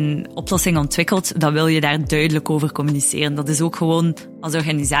als je een oplossing ontwikkelt, dan wil je daar duidelijk over communiceren. Dat is ook gewoon, als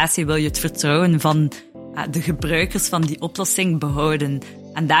organisatie wil je het vertrouwen van de gebruikers van die oplossing behouden.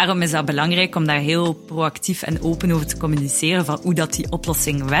 En daarom is dat belangrijk om daar heel proactief en open over te communiceren van hoe dat die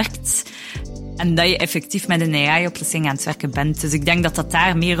oplossing werkt. En dat je effectief met een AI-oplossing aan het werken bent. Dus ik denk dat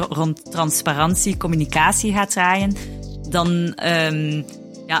daar meer rond transparantie, communicatie gaat draaien, dan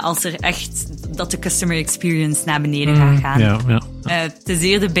als er echt dat de customer experience naar beneden gaat gaan. Het is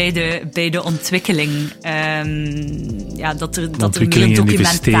eerder bij de ontwikkeling. Dat er meer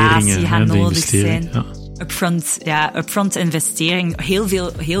documentatie gaat nodig zijn. Upfront investering. Heel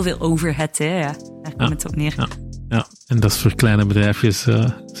veel overhead. Daar komt het op neer. Ja, en dat is voor kleine bedrijfjes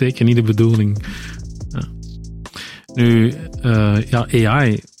zeker niet de bedoeling. Ja. Nu,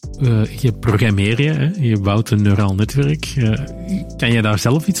 AI, je programmeer je, hè? Je bouwt een neuraal netwerk. Kan je daar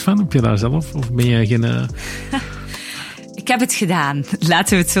zelf iets van? Heb je daar zelf? Of ben je geen... Ik heb het gedaan,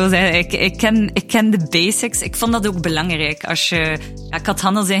 laten we het zo zeggen. Ik ken de basics. Ik vond dat ook belangrijk. Ik had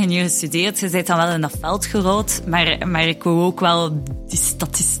handelsingenieur gestudeerd, je bent dan wel in dat veld gerold, maar ik wou ook wel die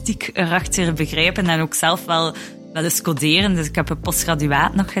statistiek erachter begrijpen en ook zelf wel eens coderen. Dus ik heb een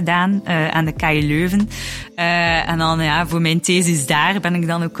postgraduaat nog gedaan aan de KU Leuven. En dan voor mijn thesis daar ben ik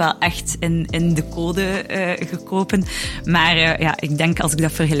dan ook wel echt in de code gekropen. Maar ik denk als ik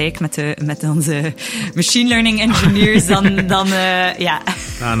dat vergelijk met onze machine learning engineers, dan is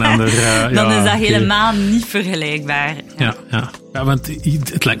dat helemaal niet vergelijkbaar. Ja, want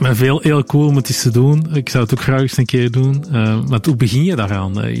het lijkt me heel cool om het eens te doen. Ik zou het ook graag eens een keer doen. Maar hoe begin je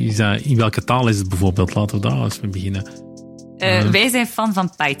daaraan? In welke taal is het bijvoorbeeld? Laten we daar eens mee beginnen. Wij zijn fan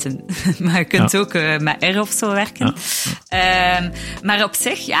van Python. Maar je kunt ook met R of zo werken. Ja. Maar op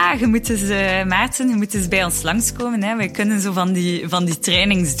zich, je moet eens, Maarten, je moet eens bij ons langskomen. Hè. Wij kunnen zo van die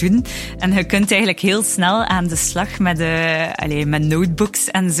trainings doen. En je kunt eigenlijk heel snel aan de slag met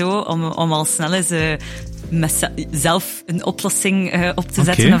notebooks en zo. Om al snel eens... met zelf een oplossing op te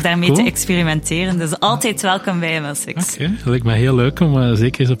zetten of daarmee te experimenteren. Dus altijd welkom bij MS6. Oké, dat lijkt me heel leuk om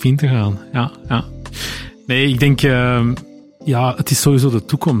zeker eens op in te gaan. Ja. Nee, ik denk... het is sowieso de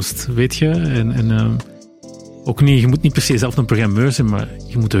toekomst, weet je. En ook niet, je moet niet per se zelf een programmeur zijn, maar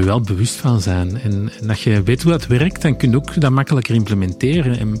je moet er wel bewust van zijn. En dat je weet hoe dat werkt, dan kun je ook dat makkelijker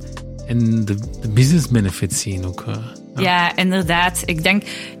implementeren. En de business benefits zien ook. Ja, inderdaad. Ik denk...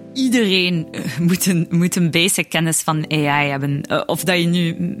 Iedereen moet een basic kennis van AI hebben. Of dat je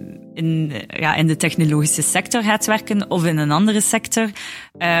nu in de technologische sector gaat werken of in een andere sector.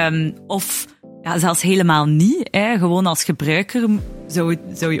 Of zelfs helemaal niet. Gewoon als gebruiker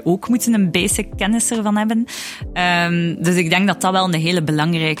zou je ook moeten een basic kennis ervan hebben. Dus ik denk dat dat wel een hele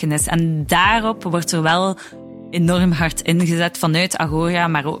belangrijke is. En daarop wordt er wel enorm hard ingezet vanuit Agora,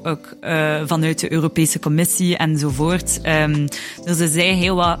 maar ook vanuit de Europese Commissie enzovoort. Dus er zijn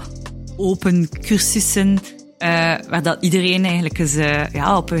heel wat open cursussen waar dat iedereen eigenlijk eens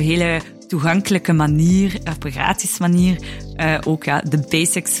op een hele toegankelijke manier, op een gratis manier, ook de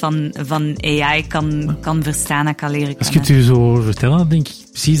basics van AI kan verstaan en kan leren kennen. Als je het u zo vertellen, denk ik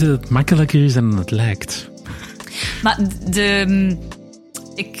precies dat het makkelijker is dan het lijkt. Maar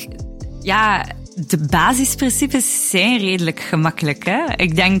de basisprincipes zijn redelijk gemakkelijk. Hè?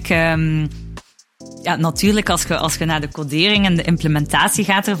 Ik denk, natuurlijk als je naar de codering en de implementatie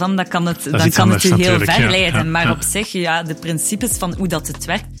gaat ervan, dan kan het je heel ver leiden. Maar op zich, de principes van hoe dat het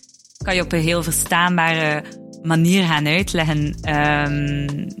werkt, kan je op een heel verstaanbare manier gaan uitleggen.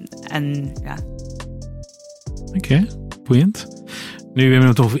 Oké, boeiend. Nu, we hebben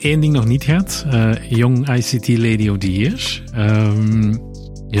het over één ding nog niet gehad. Young ICT Lady of the Year.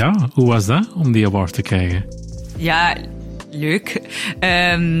 Hoe was dat om die award te krijgen? Ja, leuk.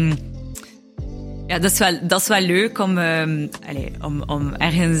 Dat is wel leuk om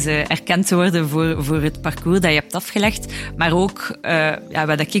ergens erkend te worden voor het parcours dat je hebt afgelegd. Maar ook,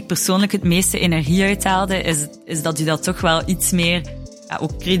 wat ik persoonlijk het meeste energie uithaalde, is dat je dat toch wel iets meer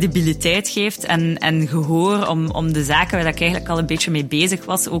ook credibiliteit geeft en gehoor om de zaken waar ik eigenlijk al een beetje mee bezig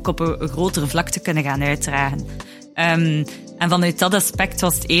was, ook op een groter vlak te kunnen gaan uitdragen. En vanuit dat aspect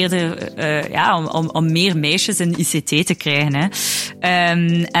was het eerder om meer meisjes in ICT te krijgen. Hè.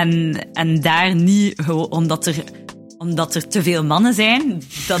 En daar niet omdat er te veel mannen zijn.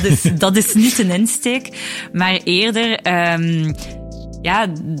 Dat is niet een insteek. Maar eerder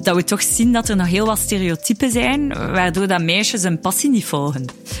dat we toch zien dat er nog heel wat stereotypen zijn, waardoor dat meisjes hun passie niet volgen.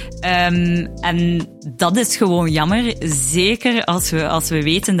 En dat is gewoon jammer. Zeker als we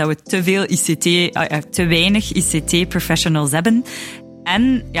weten dat we te weinig ICT-professionals hebben.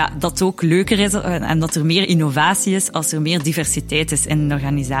 En dat het ook leuker is en dat er meer innovatie is als er meer diversiteit is in een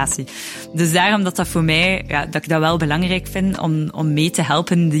organisatie. Dus daarom dat voor mij, dat ik dat wel belangrijk vind om mee te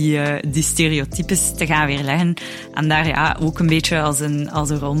helpen die stereotypes te gaan weerleggen. En daar ook een beetje als een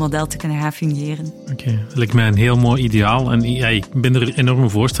rolmodel te kunnen gaan fungeren. Oké, dat lijkt mij een heel mooi ideaal. En ik ben er enorm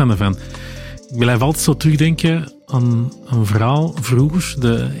voorstander van. Ik blijf altijd zo terugdenken aan een verhaal vroeger.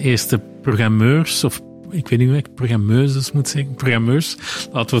 De eerste programmeurs of ik weet niet hoe ik programmeuses moet zeggen. Programmeurs,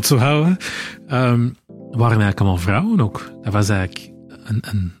 laten we het zo houden. Waren eigenlijk allemaal vrouwen ook. Dat was eigenlijk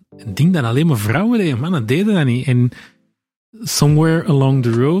een ding dat alleen maar vrouwen deden. Mannen deden dat niet. En somewhere along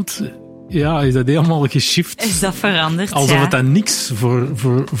the road is dat helemaal geshift. Is dat veranderd, alsof het dan niks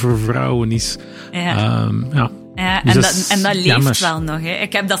voor vrouwen is. Ja. Dus en dat leeft wel nog. Hè.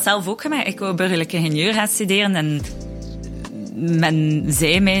 Ik heb dat zelf ook gemaakt. Ik wou burgerlijke ingenieur gaan studeren en men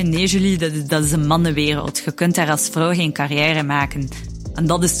zei mij, nee Julie, dat is een mannenwereld. Je kunt daar als vrouw geen carrière maken. En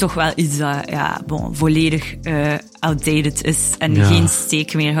dat is toch wel iets dat volledig outdated is en geen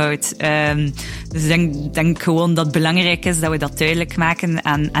steek meer houdt. Dus ik denk gewoon dat het belangrijk is dat we dat duidelijk maken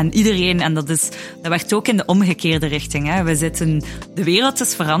aan iedereen. En dat werkt ook in de omgekeerde richting. Hè. De wereld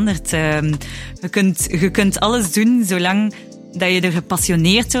is veranderd. Je kunt alles doen zolang dat je er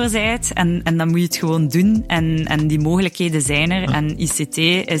gepassioneerd door bent. En dan moet je het gewoon doen. En die mogelijkheden zijn er. En ICT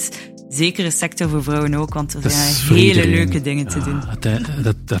is zeker een sector voor vrouwen ook, want er zijn hele leuke dingen te doen.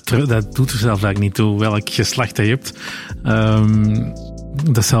 Dat doet er zelf eigenlijk niet toe welk geslacht je hebt.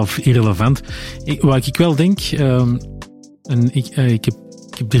 Dat is zelf irrelevant. Wat ik wel denk, ik heb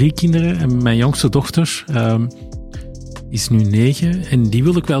 3 kinderen en mijn jongste dochter is nu 9 en die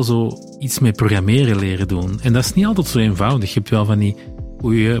wil ik wel zo iets met programmeren leren doen. En dat is niet altijd zo eenvoudig. Je hebt wel van die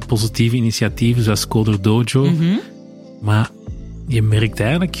goede positieve initiatieven zoals Coder Dojo, maar je merkt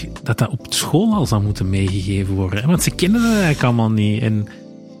eigenlijk dat op school al zou moeten meegegeven worden. Want ze kennen dat eigenlijk allemaal niet. En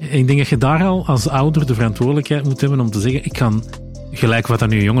ik denk dat je daar al als ouder de verantwoordelijkheid moet hebben om te zeggen, ik kan, gelijk wat dat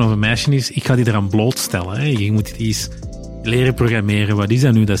nu een jongen of een meisje is, ik ga die eraan blootstellen. Hè. Je moet iets leren programmeren. Wat is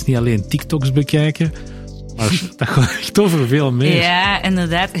dat nu? Dat is niet alleen TikToks bekijken, maar dat gaat echt over veel meer. Ja,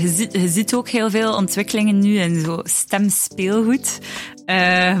 inderdaad. Je ziet ook heel veel ontwikkelingen nu in zo stemspeelgoed.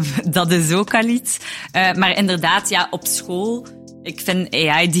 Dat is ook al iets. Maar inderdaad, op school, ik vind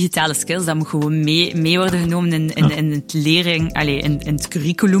AI, digitale skills, dat moet gewoon mee worden genomen in het lering, in het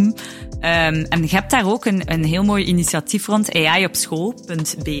curriculum. En je hebt daar ook een heel mooi initiatief rond,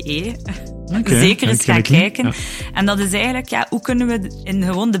 aiopschool.be. Zeker eens gaan kijken. Ja. En dat is eigenlijk, hoe kunnen we in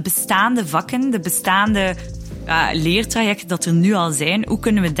gewoon de bestaande vakken, de bestaande leertrajecten dat er nu al zijn, hoe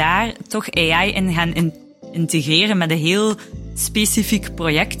kunnen we daar toch AI in gaan integreren met een heel specifiek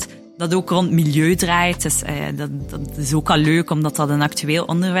project dat ook rond milieu draait. Dus, dat is ook al leuk, omdat dat een actueel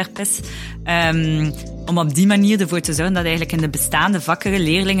onderwerp is. Om op die manier ervoor te zorgen dat eigenlijk in de bestaande vakken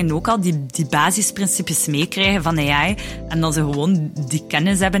leerlingen ook al die basisprincipes meekrijgen van AI. En dat ze gewoon die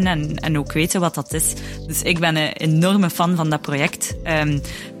kennis hebben en ook weten wat dat is. Dus ik ben een enorme fan van dat project.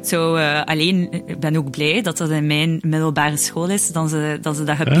 Ik ben ook blij dat dat in mijn middelbare school is, dat ze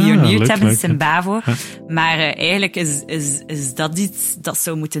dat gepioneerd hebben, Simbavo. Ja. Maar eigenlijk is dat iets dat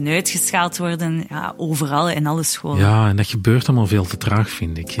zou moeten uitgeschaald worden, overal, in alle scholen. Ja, en dat gebeurt allemaal veel te traag,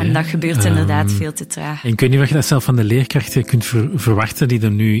 vind ik. En dat gebeurt inderdaad veel te traag. En ik weet niet wat je dat zelf van de leerkrachten kunt verwachten die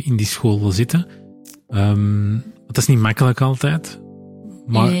er nu in die school wil zitten. Dat is niet makkelijk altijd.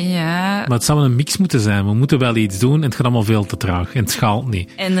 Maar het zou wel een mix moeten zijn. We moeten wel iets doen en het gaat allemaal veel te traag. En het schaalt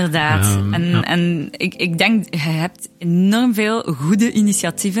niet. Inderdaad. En ik denk, je hebt enorm veel goede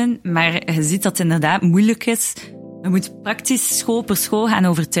initiatieven, maar je ziet dat het inderdaad moeilijk is. Je moet praktisch school per school gaan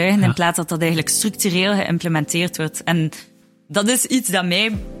overtuigen in plaats dat eigenlijk structureel geïmplementeerd wordt. En dat is iets dat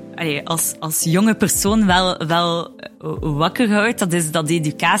mij als jonge persoon wel wakker houdt. Dat is dat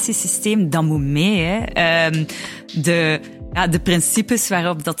educatiesysteem, dat moet mee. Hè. De principes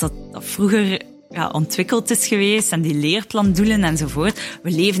waarop dat vroeger ontwikkeld is geweest en die leerplandoelen enzovoort.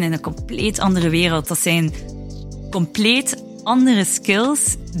 We leven in een compleet andere wereld. Dat zijn compleet andere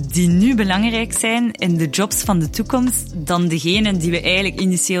skills die nu belangrijk zijn in de jobs van de toekomst dan degene die we eigenlijk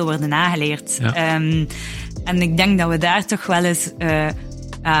initieel worden aangeleerd. Ja. En ik denk dat we daar toch wel eens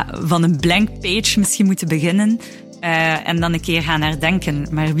van een blank page misschien moeten beginnen en dan een keer gaan herdenken.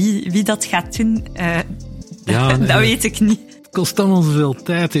 Maar wie dat gaat doen, dat weet ik niet. Het kost allemaal zoveel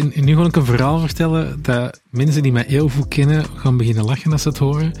tijd. En nu ga ik een verhaal vertellen dat mensen die mij heel goed kennen gaan beginnen lachen als ze het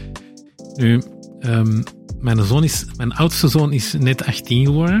horen. Nu, mijn oudste zoon is net 18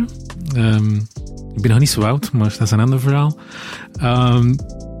 geworden. Ik ben nog niet zo oud, maar dat is een ander verhaal.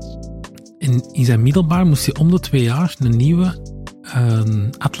 En in zijn middelbaar moest hij om de 2 jaar een nieuwe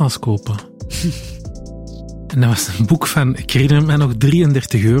atlas kopen. En dat was een boek van, ik herinner me nog,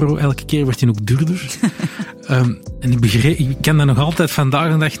 €33. Elke keer werd hij ook duurder. En ik kan dat nog altijd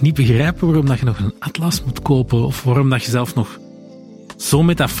vandaag de dag niet begrijpen waarom dat je nog een atlas moet kopen. Of waarom dat je zelf nog zo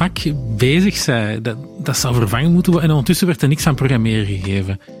met dat vak bezig bent. Dat zou vervangen moeten worden. En ondertussen werd er niks aan programmeren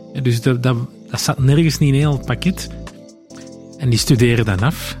gegeven. Dus dat zat nergens niet in heel het pakket. En die studeren dan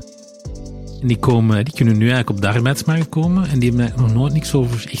af. En die kunnen nu eigenlijk op de arbeidsmarkt komen. En die hebben nog nooit niks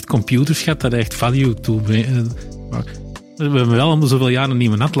over echt computers gehad dat echt value toebrengt. Maar we hebben wel om de zoveel jaar een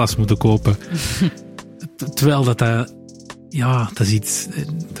nieuwe atlas moeten kopen. Terwijl dat is iets,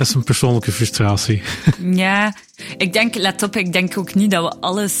 dat is een persoonlijke frustratie. Ja, ik denk ook niet dat we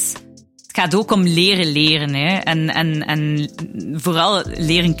alles. Het gaat ook om leren, hè. En vooral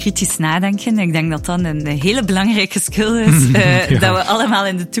leren kritisch nadenken. Ik denk dat dat een hele belangrijke skill is, dat we allemaal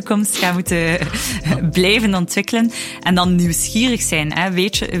in de toekomst gaan moeten blijven ontwikkelen. En dan nieuwsgierig zijn, hè.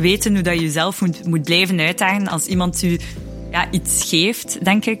 Weten hoe dat je jezelf moet blijven uitdagen als iemand u iets geeft,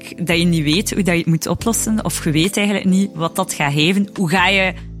 denk ik, dat je niet weet hoe dat je het moet oplossen, of je weet eigenlijk niet wat dat gaat geven. Hoe ga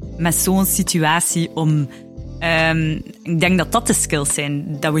je met zo'n situatie om? Ik denk dat de skills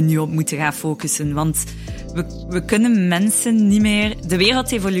zijn dat we nu op moeten gaan focussen. Want we kunnen mensen niet meer... De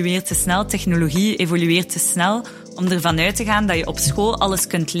wereld evolueert te snel, technologie evolueert te snel, om ervan uit te gaan dat je op school alles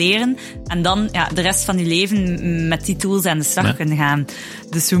kunt leren en dan de rest van je leven met die tools aan de slag kunt gaan.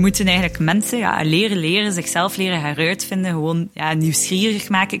 Dus we moeten eigenlijk mensen leren, zichzelf leren heruitvinden, gewoon nieuwsgierig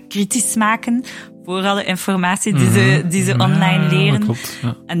maken, kritisch maken voor alle informatie die ze online leren. Dat klopt,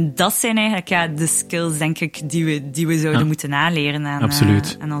 ja. En dat zijn eigenlijk de skills, denk ik, die we zouden moeten aanleren aan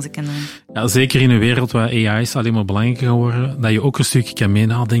onze kinderen. Ja, zeker in een wereld waar AI's alleen maar belangrijker gaan worden, dat je ook een stukje kan mee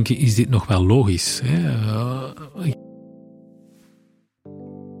nadenken, is dit nog wel logisch? Hè?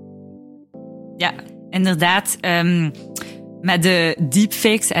 Ja, inderdaad. Met de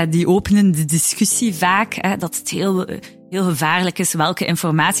deepfakes, die openen de discussie vaak, dat het heel gevaarlijk is welke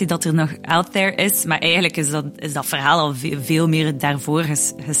informatie dat er nog out there is. Maar eigenlijk is dat verhaal al veel meer daarvoor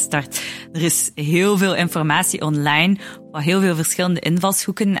gestart. Er is heel veel informatie online, van heel veel verschillende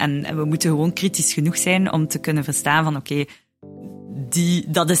invalshoeken. En we moeten gewoon kritisch genoeg zijn om te kunnen verstaan van oké,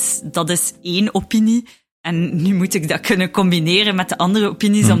 dat is één opinie. En nu moet ik dat kunnen combineren met de andere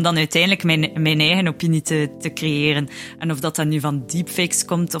opinies om dan uiteindelijk mijn eigen opinie te creëren. En of dat nu van deepfakes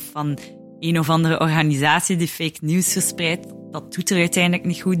komt of van een of andere organisatie die fake news verspreidt, dat doet er uiteindelijk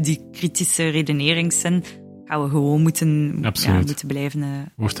niet goed. Die kritische redeneringszin gaan we gewoon moeten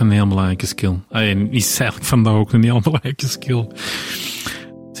blijven... Wordt een heel belangrijke skill. Is eigenlijk vandaag ook een heel belangrijke skill.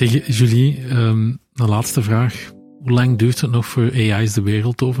 Zeg, Julie, de laatste vraag. Hoe lang duurt het nog voor AI's de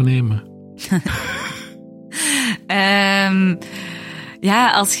wereld te overnemen?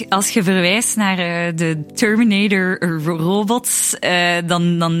 Als je verwijst naar de Terminator robots,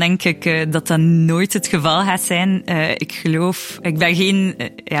 dan denk ik dat nooit het geval gaat zijn. Ik ben geen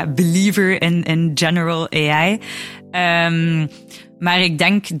believer in general AI. Maar ik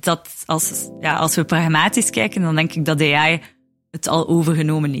denk dat als we pragmatisch kijken, dan denk ik dat AI het al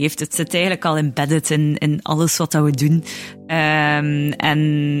overgenomen heeft. Het zit eigenlijk al embedded in alles wat dat we doen.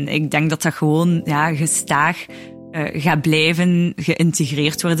 En ik denk dat gewoon gestaag gaat blijven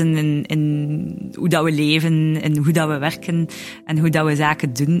geïntegreerd worden in hoe dat we leven, in hoe dat we werken en hoe dat we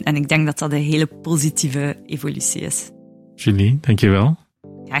zaken doen. En ik denk dat dat een hele positieve evolutie is. Julie, dankjewel.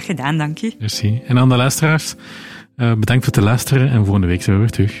 Graag gedaan, dank je. Merci. En aan de luisteraars, bedankt voor het luisteren en volgende week zijn we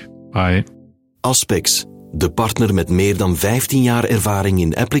weer terug. Bye. Aspects, de partner met meer dan 15 jaar ervaring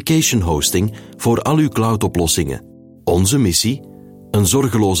in application hosting voor al uw cloud-oplossingen. Onze missie? Een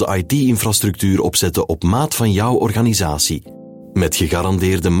zorgeloze IT-infrastructuur opzetten op maat van jouw organisatie. Met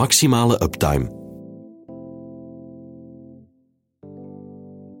gegarandeerde maximale uptime.